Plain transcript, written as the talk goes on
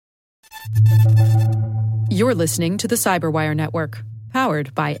You're listening to the Cyberwire Network,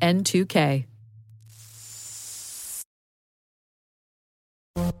 powered by N2K.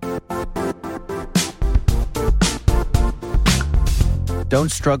 Don't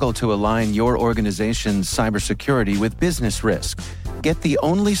struggle to align your organization's cybersecurity with business risk. Get the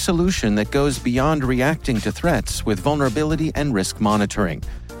only solution that goes beyond reacting to threats with vulnerability and risk monitoring.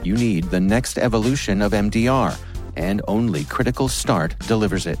 You need the next evolution of MDR, and only Critical Start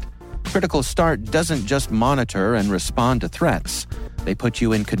delivers it. Critical Start doesn't just monitor and respond to threats. They put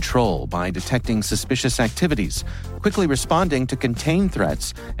you in control by detecting suspicious activities, quickly responding to contain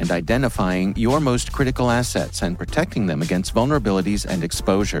threats, and identifying your most critical assets and protecting them against vulnerabilities and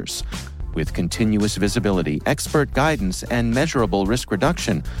exposures. With continuous visibility, expert guidance, and measurable risk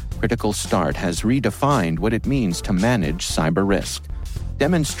reduction, Critical Start has redefined what it means to manage cyber risk.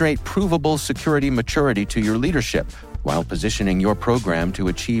 Demonstrate provable security maturity to your leadership while positioning your program to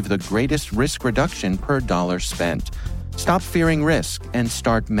achieve the greatest risk reduction per dollar spent. Stop fearing risk and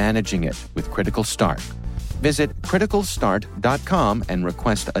start managing it with Critical Start. Visit criticalstart.com and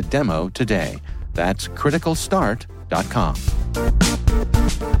request a demo today. That's criticalstart.com.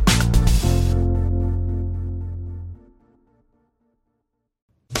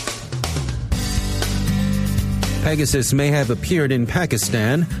 Pegasus may have appeared in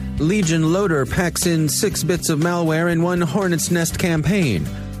Pakistan. Legion Loader packs in 6 bits of malware in one Hornet's Nest campaign.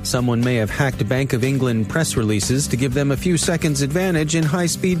 Someone may have hacked Bank of England press releases to give them a few seconds advantage in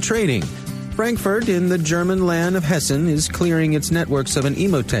high-speed trading. Frankfurt, in the German land of Hessen, is clearing its networks of an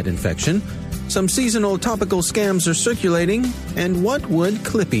emotet infection. Some seasonal topical scams are circulating. And what would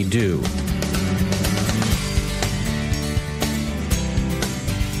Clippy do?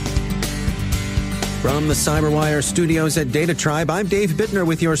 From the Cyberwire studios at Data Tribe, I'm Dave Bittner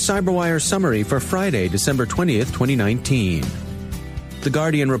with your Cyberwire summary for Friday, December 20th, 2019. The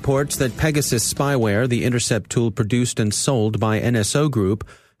Guardian reports that Pegasus spyware, the intercept tool produced and sold by NSO Group,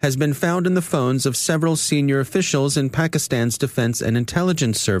 has been found in the phones of several senior officials in Pakistan's defense and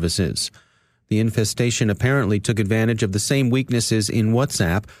intelligence services. The infestation apparently took advantage of the same weaknesses in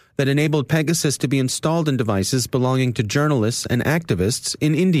WhatsApp that enabled Pegasus to be installed in devices belonging to journalists and activists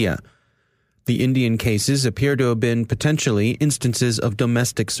in India. The Indian cases appear to have been potentially instances of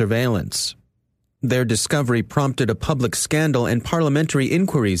domestic surveillance. Their discovery prompted a public scandal and parliamentary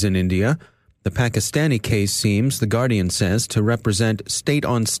inquiries in India. The Pakistani case seems, The Guardian says, to represent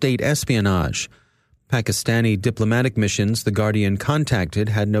state-on-state espionage. Pakistani diplomatic missions The Guardian contacted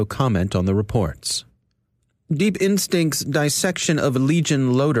had no comment on the reports. Deep Instinct's dissection of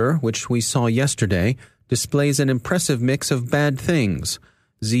Legion Loader, which we saw yesterday, displays an impressive mix of bad things.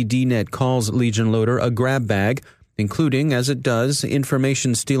 ZDNet calls Legion Loader a grab bag, including, as it does,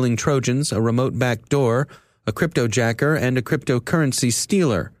 information-stealing Trojans, a remote backdoor, a cryptojacker, and a cryptocurrency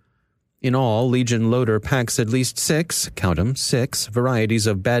stealer. In all, Legion Loader packs at least 6, count 'em, 6 varieties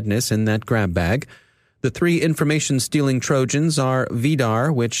of badness in that grab bag. The 3 information-stealing Trojans are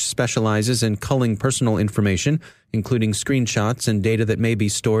VDAR, which specializes in culling personal information, including screenshots and data that may be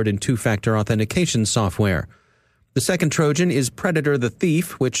stored in two-factor authentication software. The second Trojan is Predator the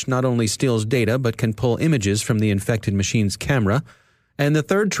Thief, which not only steals data but can pull images from the infected machine's camera. And the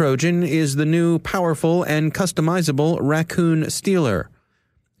third Trojan is the new, powerful, and customizable Raccoon Stealer.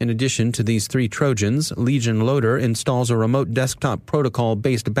 In addition to these 3 Trojans, Legion Loader installs a remote desktop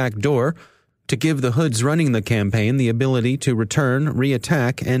protocol-based backdoor to give the hoods running the campaign the ability to return,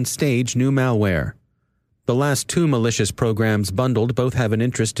 re-attack, and stage new malware. The last 2 malicious programs bundled both have an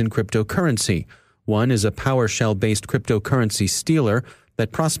interest in cryptocurrency. One is a PowerShell-based cryptocurrency stealer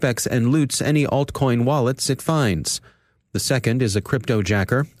that prospects and loots any altcoin wallets it finds. The second is a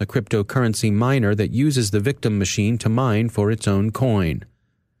cryptojacker, a cryptocurrency miner that uses the victim machine to mine for its own coin.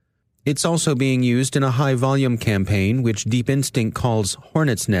 It's also being used in a high-volume campaign which Deep Instinct calls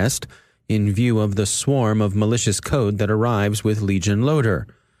Hornet's Nest, in view of the swarm of malicious code that arrives with Legion Loader.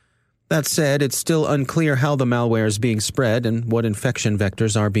 That said, it's still unclear how the malware is being spread and what infection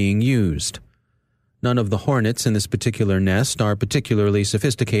vectors are being used. None of the Hornets in this particular nest are particularly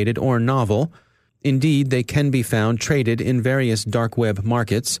sophisticated or novel. Indeed, they can be found traded in various dark web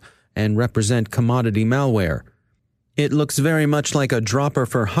markets and represent commodity malware. It looks very much like a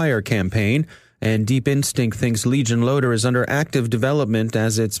dropper-for-hire campaign, and Deep Instinct thinks Legion Loader is under active development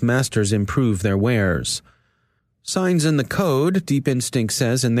as its masters improve their wares. Signs in the code, Deep Instinct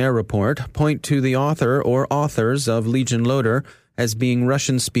says in their report, point to the author or authors of Legion Loader as being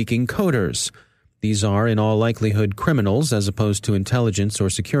Russian-speaking coders. These are, in all likelihood, criminals as opposed to intelligence or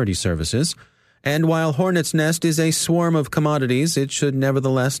security services. And while Hornet's Nest is a swarm of commodities, it should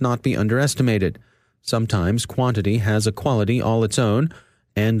nevertheless not be underestimated. Sometimes quantity has a quality all its own,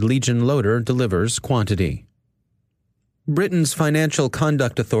 and Legion Loader delivers quantity. Britain's Financial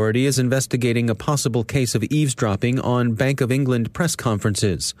Conduct Authority is investigating a possible case of eavesdropping on Bank of England press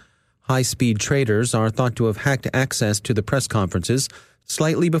conferences. High-speed traders are thought to have hacked access to the press conferences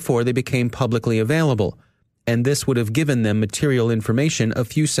slightly before they became publicly available, and this would have given them material information a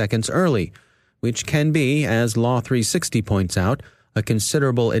few seconds early, which can be, as Law 360 points out, a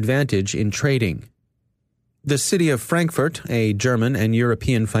considerable advantage in trading. The city of Frankfurt, a German and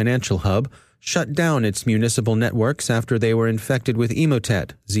European financial hub, shut down its municipal networks after they were infected with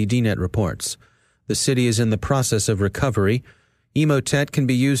Emotet, ZDNet reports. The city is in the process of recovery. Emotet can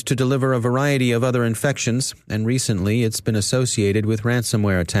be used to deliver a variety of other infections, and recently it's been associated with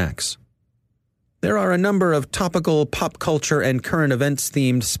ransomware attacks. There are a number of topical pop culture and current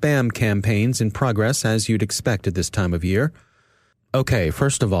events-themed spam campaigns in progress, as you'd expect at this time of year. Okay,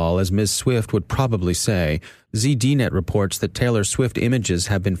 first of all, as Ms. Swift would probably say, ZDNet reports that Taylor Swift images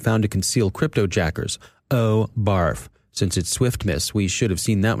have been found to conceal cryptojackers. Oh, barf. Since it's Swiftmas, we should have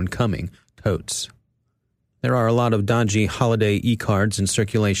seen that one coming. Totes. There are a lot of dodgy holiday e-cards in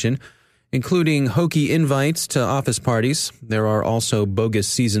circulation, including hokey invites to office parties. There are also bogus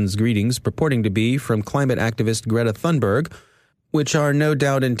season's greetings purporting to be from climate activist Greta Thunberg, which are no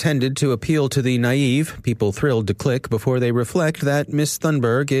doubt intended to appeal to the naive, people thrilled to click before they reflect that Miss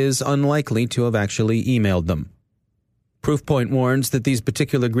Thunberg is unlikely to have actually emailed them. Proofpoint warns that these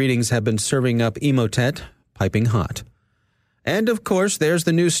particular greetings have been serving up Emotet, piping hot. And of course, there's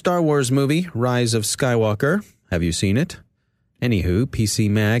the new Star Wars movie, Rise of Skywalker. Have you seen it? Anywho, PC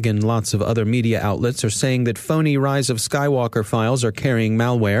Mag and lots of other media outlets are saying that phony Rise of Skywalker files are carrying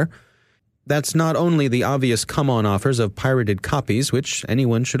malware. That's not only the obvious come-on offers of pirated copies, which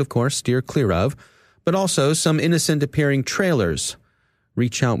anyone should of course steer clear of, but also some innocent-appearing trailers.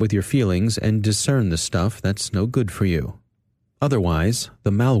 Reach out with your feelings and discern the stuff that's no good for you. Otherwise,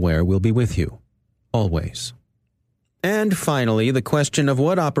 the malware will be with you. Always. And finally, the question of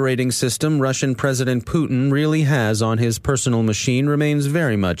what operating system Russian President Putin really has on his personal machine remains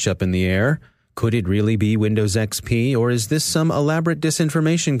very much up in the air. Could it really be Windows XP, or is this some elaborate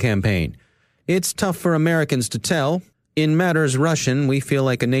disinformation campaign? It's tough for Americans to tell. In matters Russian, we feel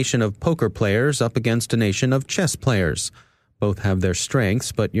like a nation of poker players up against a nation of chess players. Both have their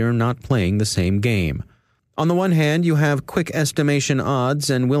strengths, but you're not playing the same game. On the one hand, you have quick estimation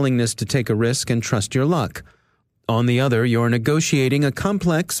odds and willingness to take a risk and trust your luck. On the other, you're negotiating a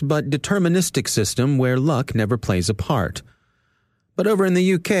complex but deterministic system where luck never plays a part. But over in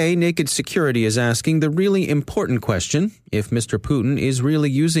the UK, Naked Security is asking the really important question: if Mr. Putin is really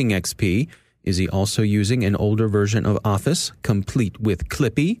using XP, is he also using an older version of Office, complete with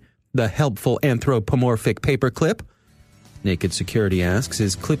Clippy, the helpful anthropomorphic paperclip? Naked Security asks,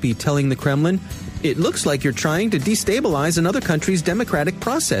 is Clippy telling the Kremlin, "It looks like you're trying to destabilize another country's democratic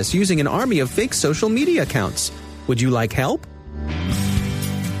process using an army of fake social media accounts. Would you like help?"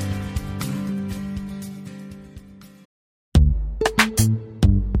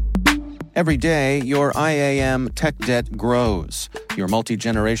 Every day, your IAM tech debt grows. Your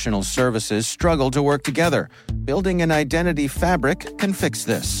multi-generational services struggle to work together. Building an identity fabric can fix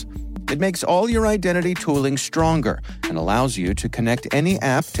this. It makes all your identity tooling stronger and allows you to connect any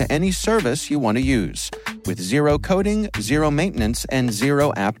app to any service you want to use, with zero coding, zero maintenance, and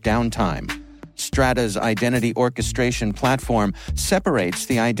zero app downtime. Strata's identity orchestration platform separates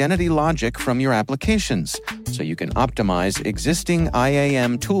the identity logic from your applications, so you can optimize existing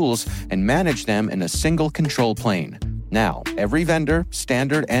IAM tools and manage them in a single control plane. Now, every vendor,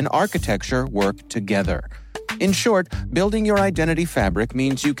 standard, and architecture work together. In short, building your identity fabric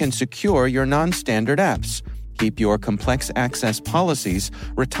means you can secure your non-standard apps, keep your complex access policies,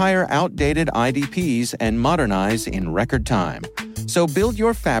 retire outdated IDPs, and modernize in record time. So build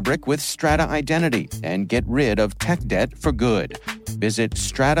your fabric with Strata Identity and get rid of tech debt for good. Visit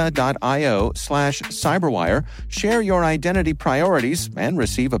strata.io/cyberwire, share your identity priorities, and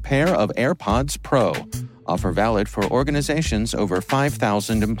receive a pair of AirPods Pro. Offer valid for organizations over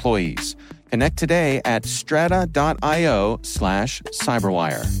 5,000 employees. Connect today at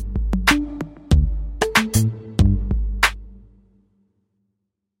strata.io/cyberwire.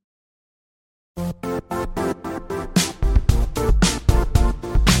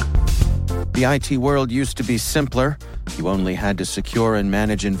 The IT world used to be simpler. You only had to secure and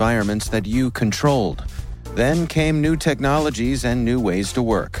manage environments that you controlled. Then came new technologies and new ways to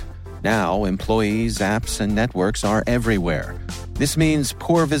work. Now, employees, apps, and networks are everywhere. This means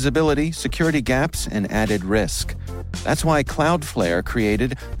poor visibility, security gaps, and added risk. That's why Cloudflare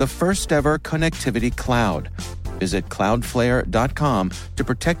created the first-ever connectivity cloud. Visit cloudflare.com to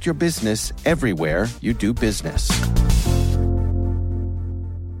protect your business everywhere you do business.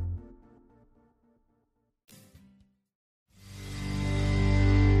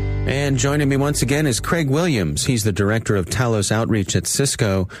 And joining me once again is Craig Williams. He's the Director of Talos Outreach at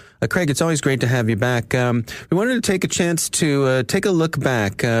Cisco. Craig, it's always great to have you back. We wanted to take a chance to take a look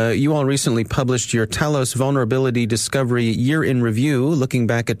back. You all recently published your Talos Vulnerability Discovery Year in Review, looking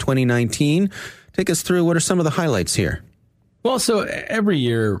back at 2019. Take us through what are some of the highlights here. Well, so every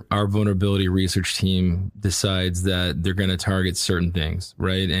year our vulnerability research team decides that they're going to target certain things,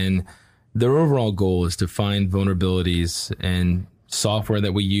 right? And their overall goal is to find vulnerabilities and software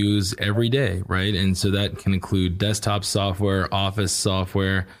that we use every day, right? And so that can include desktop software, office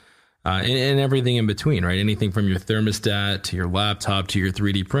software, and everything in between, right? Anything from your thermostat to your laptop to your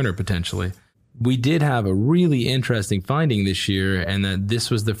 3D printer, potentially. We did have a really interesting finding this year, and that this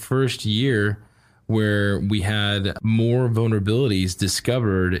was the first year where we had more vulnerabilities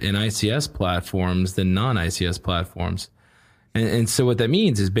discovered in ICS platforms than non-ICS platforms. And so what that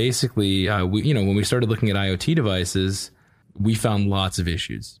means is basically, when we started looking at IoT devices, we found lots of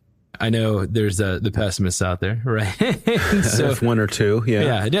issues. I know there's the pessimists out there, right? So one or two,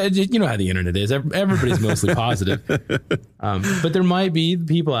 yeah. Yeah, you know how the internet is. Everybody's mostly positive. But there might be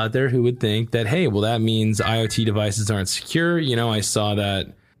people out there who would think that, hey, well, that means IoT devices aren't secure. You know, I saw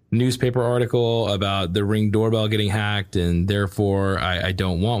that newspaper article about the Ring doorbell getting hacked, and therefore I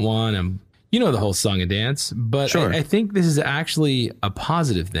don't want one. And you know the whole song and dance. But sure. I think this is actually a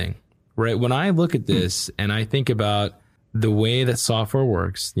positive thing, right? When I look at this and I think about the way that software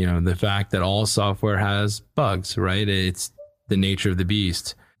works, you know, the fact that all software has bugs, right? It's the nature of the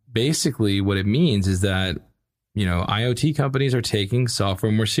beast. Basically, what it means is that, you know, IoT companies are taking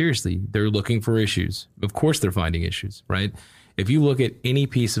software more seriously. They're looking for issues. Of course, they're finding issues, right? If you look at any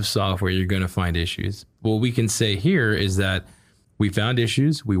piece of software, you're going to find issues. What we can say here is that we found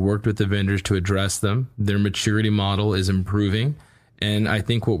issues. We worked with the vendors to address them. Their maturity model is improving. And I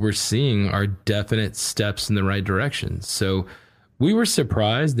think what we're seeing are definite steps in the right direction. So we were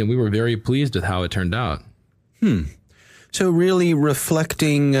surprised and we were very pleased with how it turned out. So really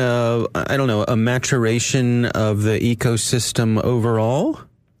reflecting, a maturation of the ecosystem overall?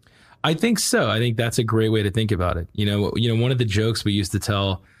 I think so. I think that's a great way to think about it. You know, one of the jokes we used to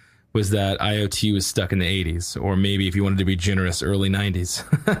tell was that IoT was stuck in the 80s, or maybe if you wanted to be generous, early 90s.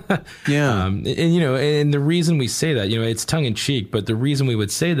 Yeah. And the reason we say that, it's tongue in cheek, but the reason we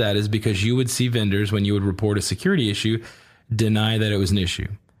would say that is because you would see vendors, when you would report a security issue, deny that it was an issue.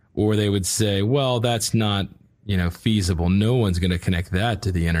 Or they would say, well, that's not, feasible. No one's going to connect that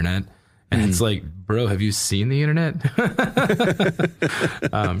to the internet. And it's like, bro, have you seen the internet?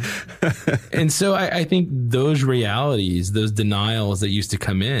 And so I think those realities, those denials that used to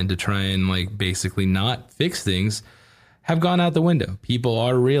come in to try and basically not fix things have gone out the window. People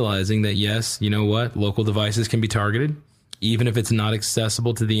are realizing that, yes, you know what? Local devices can be targeted. Even if it's not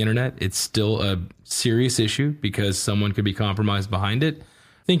accessible to the internet, it's still a serious issue because someone could be compromised behind it.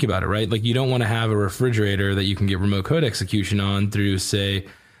 Think about it, right? You don't want to have a refrigerator that you can get remote code execution on through, say,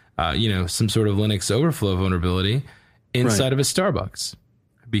 some sort of Linux overflow vulnerability inside of a Starbucks,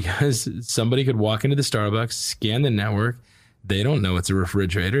 because somebody could walk into the Starbucks, scan the network. They don't know it's a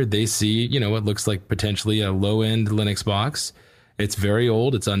refrigerator. They see, what looks like potentially a low-end Linux box. It's very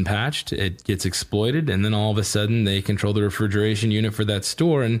old. It's unpatched. It gets exploited. And then all of a sudden they control the refrigeration unit for that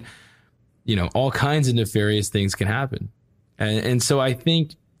store. And, all kinds of nefarious things can happen. And so I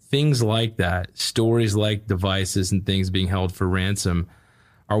think things like that, stories like devices and things being held for ransom,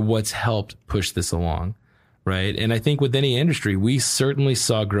 are what's helped push this along, right? And I think with any industry, we certainly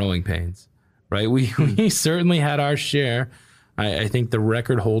saw growing pains, right? We certainly had our share. I think the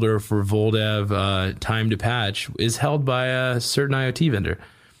record holder for Voldev time to patch is held by a certain IoT vendor.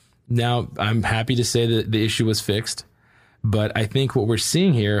 Now, I'm happy to say that the issue was fixed, but I think what we're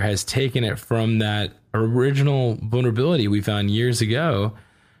seeing here has taken it from that original vulnerability we found years ago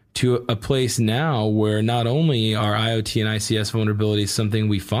to a place now where not only are IoT and ICS vulnerabilities something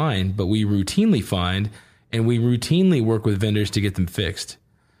we find, but we routinely find, and we routinely work with vendors to get them fixed.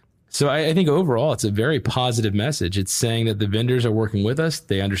 So I think overall, it's a very positive message. It's saying that the vendors are working with us.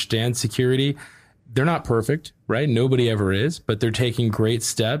 They understand security. They're not perfect, right? Nobody ever is, but they're taking great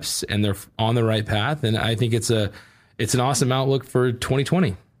steps and they're on the right path. And I think it's an awesome outlook for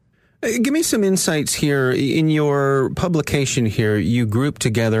 2020. Give me some insights here. In your publication here, you group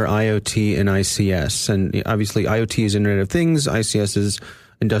together IoT and ICS. And obviously, IoT is Internet of Things, ICS is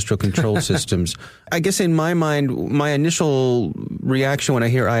Industrial Control Systems. I guess in my mind, my initial reaction when I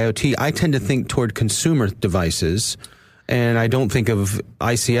hear IoT, I tend to think toward consumer devices. And I don't think of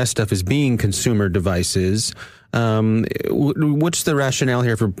ICS stuff as being consumer devices. What's the rationale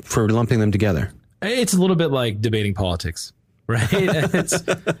here for lumping them together? It's a little bit like debating politics. Right?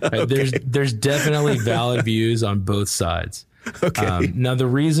 There's definitely valid views on both sides. Okay. Now, the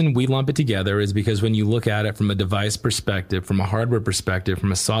reason we lump it together is because when you look at it from a device perspective, from a hardware perspective,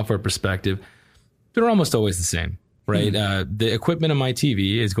 from a software perspective, they're almost always the same, right? The equipment in my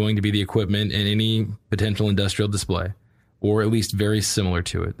TV is going to be the equipment in any potential industrial display, or at least very similar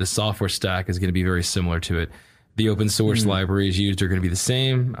to it. The software stack is going to be very similar to it. The open source libraries used are going to be the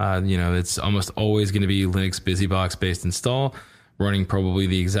same. It's almost always going to be Linux BusyBox based install, running probably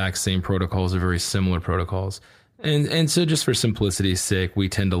the exact same protocols or very similar protocols. And so just for simplicity's sake, we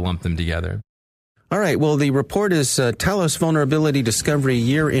tend to lump them together. All right. Well, the report is Talos Vulnerability Discovery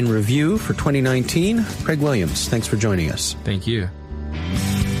Year in Review for 2019. Craig Williams, thanks for joining us. Thank you.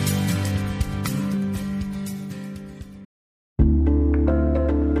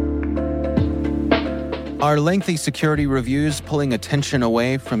 Are lengthy security reviews pulling attention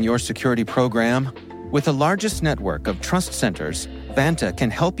away from your security program? With the largest network of trust centers, Vanta can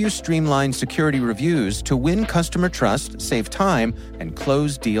help you streamline security reviews to win customer trust, save time, and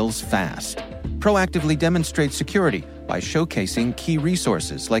close deals fast. Proactively demonstrate security by showcasing key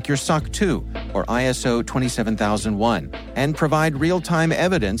resources like your SOC 2 or ISO 27001 and provide real-time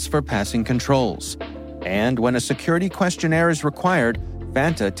evidence for passing controls. And when a security questionnaire is required,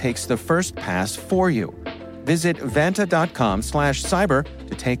 Vanta takes the first pass for you. Visit vanta.com/cyber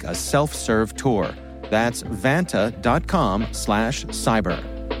to take a self-serve tour. That's vanta.com/cyber.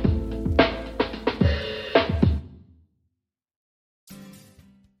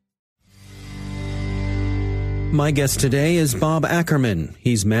 My guest today is Bob Ackerman.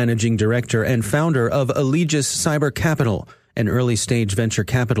 He's managing director and founder of Allegis Cyber Capital, an early-stage venture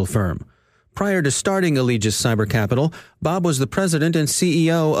capital firm. Prior to starting Allegis Cyber Capital, Bob was the president and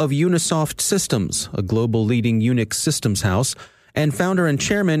CEO of Unisoft Systems, a global leading Unix systems house, and founder and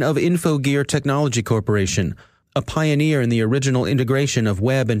chairman of InfoGear Technology Corporation, a pioneer in the original integration of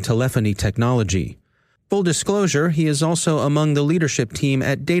web and telephony technology. Full disclosure, he is also among the leadership team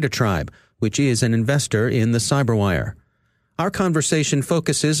at DataTribe, which is an investor in the Cyberwire. Our conversation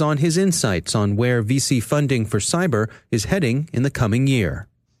focuses on his insights on where VC funding for cyber is heading in the coming year.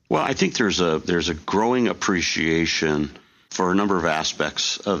 Well, I think there's a growing appreciation for a number of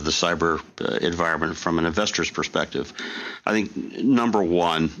aspects of the cyber environment from an investor's perspective. I think number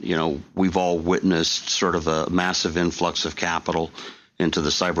one, we've all witnessed sort of a massive influx of capital into the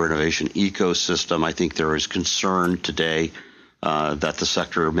cyber innovation ecosystem. I think there is concern today that the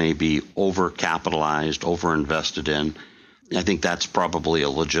sector may be overcapitalized, overinvested in. I think that's probably a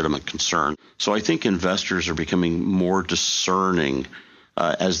legitimate concern. So I think investors are becoming more discerning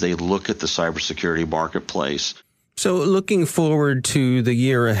as they look at the cybersecurity marketplace. So looking forward to the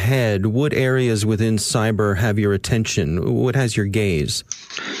year ahead, what areas within cyber have your attention? What has your gaze?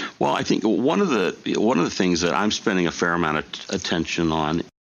 Well, I think one of the things that I'm spending a fair amount of attention on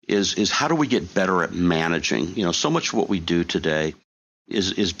is how do we get better at managing? So much of what we do today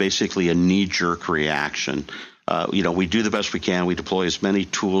is basically a knee-jerk reaction. We do the best we can. We deploy as many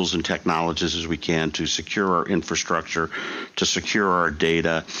tools and technologies as we can to secure our infrastructure, to secure our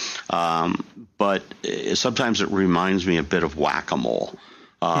data. But sometimes it reminds me a bit of whack-a-mole,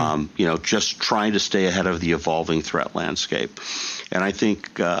 just trying to stay ahead of the evolving threat landscape. And I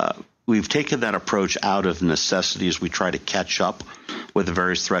think we've taken that approach out of necessity as we try to catch up with the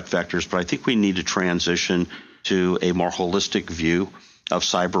various threat vectors. But I think we need to transition to a more holistic view of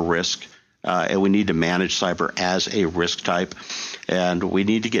cyber risk. And we need to manage cyber as a risk type, and we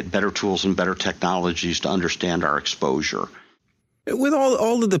need to get better tools and better technologies to understand our exposure. With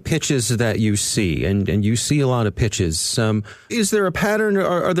all of the pitches that you see, and you see a lot of pitches, is there a pattern?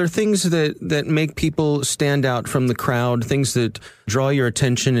 Are there things that make people stand out from the crowd, things that draw your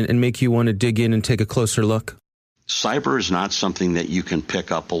attention and make you want to dig in and take a closer look? Cyber is not something that you can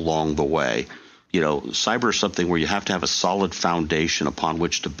pick up along the way. Cyber is something where you have to have a solid foundation upon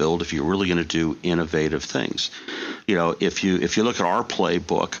which to build if you're really going to do innovative things. If you look at our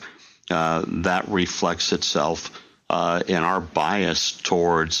playbook, that reflects itself in our bias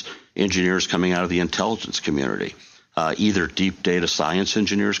towards engineers coming out of the intelligence community, either deep data science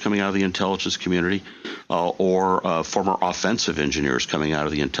engineers coming out of the intelligence community or former offensive engineers coming out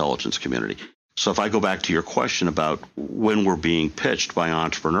of the intelligence community. So if I go back to your question about when we're being pitched by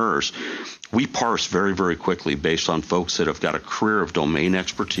entrepreneurs, we parse very, very quickly based on folks that have got a career of domain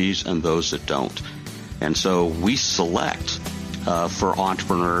expertise and those that don't. And so we select for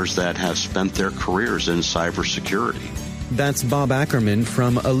entrepreneurs that have spent their careers in cybersecurity. That's Bob Ackerman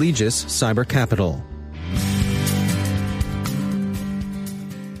from Allegis Cyber Capital.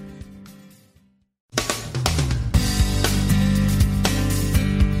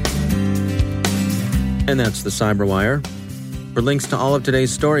 And that's the Cyberwire. For links to all of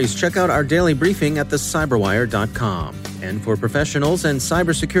today's stories, check out our daily briefing at thecyberwire.com. And for professionals and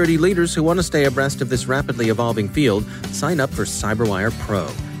cybersecurity leaders who want to stay abreast of this rapidly evolving field, sign up for CyberWire Pro.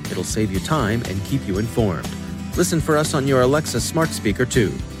 It'll save you time and keep you informed. Listen for us on your Alexa smart speaker,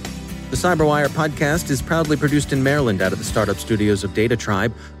 too. The CyberWire podcast is proudly produced in Maryland out of the startup studios of Data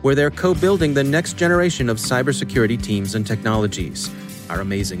Tribe, where they're co-building the next generation of cybersecurity teams and technologies. Our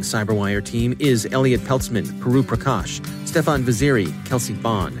amazing CyberWire team is Elliot Peltzman, Puru Prakash, Stefan Vaziri, Kelsey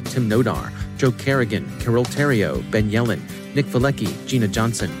Bond, Tim Nodar, Joe Kerrigan, Carol Terrio, Ben Yellen, Nick Valecki, Gina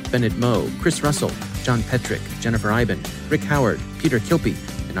Johnson, Bennett Moe, Chris Russell, John Petrick, Jennifer Iben, Rick Howard, Peter Kilpie,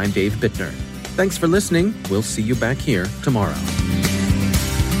 and I'm Dave Bittner. Thanks for listening. We'll see you back here tomorrow.